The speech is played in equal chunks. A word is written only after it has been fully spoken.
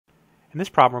In this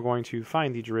problem, we're going to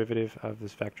find the derivative of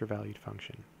this vector-valued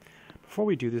function. Before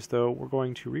we do this, though, we're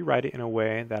going to rewrite it in a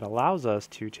way that allows us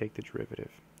to take the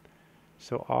derivative.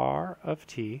 So r of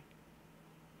t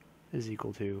is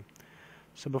equal to,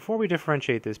 so before we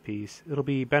differentiate this piece, it'll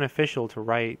be beneficial to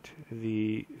write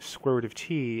the square root of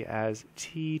t as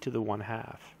t to the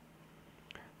 1/2.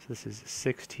 So this is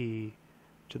 6t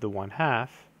to the 1/2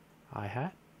 I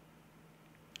hat.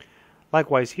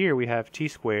 Likewise here we have t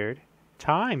squared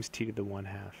times t to the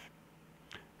 1/2.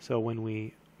 So when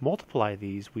we multiply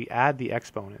these, we add the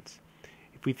exponents.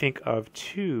 If we think of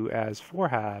 2 as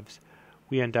 4/2,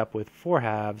 we end up with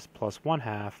 4/2 plus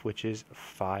 1/2, which is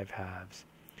 5/2.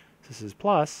 So this is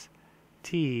plus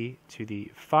t to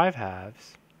the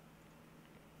 5/2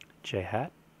 j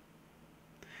hat.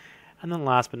 And then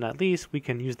last but not least, we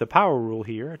can use the power rule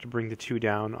here to bring the 2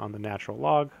 down on the natural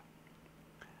log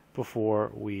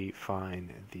before we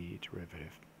find the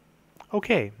derivative.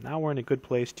 Okay, now we're in a good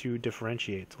place to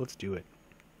differentiate, so let's do it.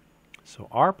 So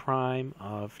r prime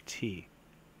of t.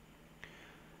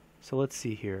 So let's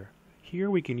see here. Here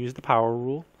we can use the power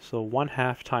rule. So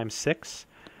 1/2 times 6,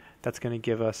 that's going to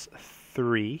give us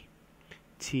 3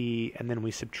 t, and then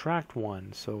we subtract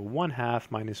 1. So 1/2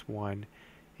 minus 1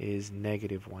 is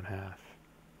negative 1/2.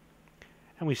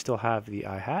 And we still have the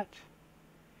I hat.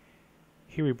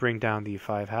 Here we bring down the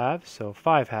 5/2, so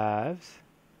 5/2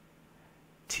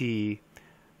 t.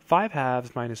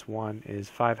 5/2 minus 1 is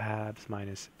 5/2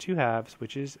 minus 2/2,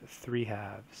 which is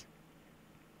 3/2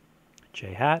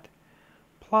 j hat,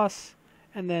 plus,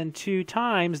 and then 2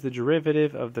 times the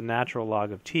derivative of the natural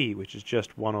log of t, which is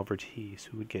just 1 over t. So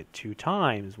we would get 2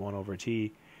 times 1 over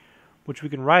t, which we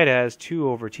can write as 2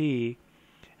 over t,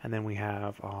 and then we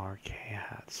have our k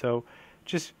hat. So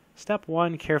just step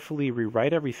 1, carefully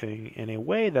rewrite everything in a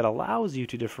way that allows you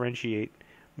to differentiate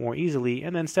more easily,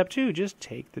 and then step 2, just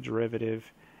take the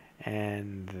derivative,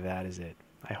 and that is it.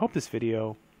 I hope this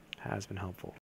video has been helpful.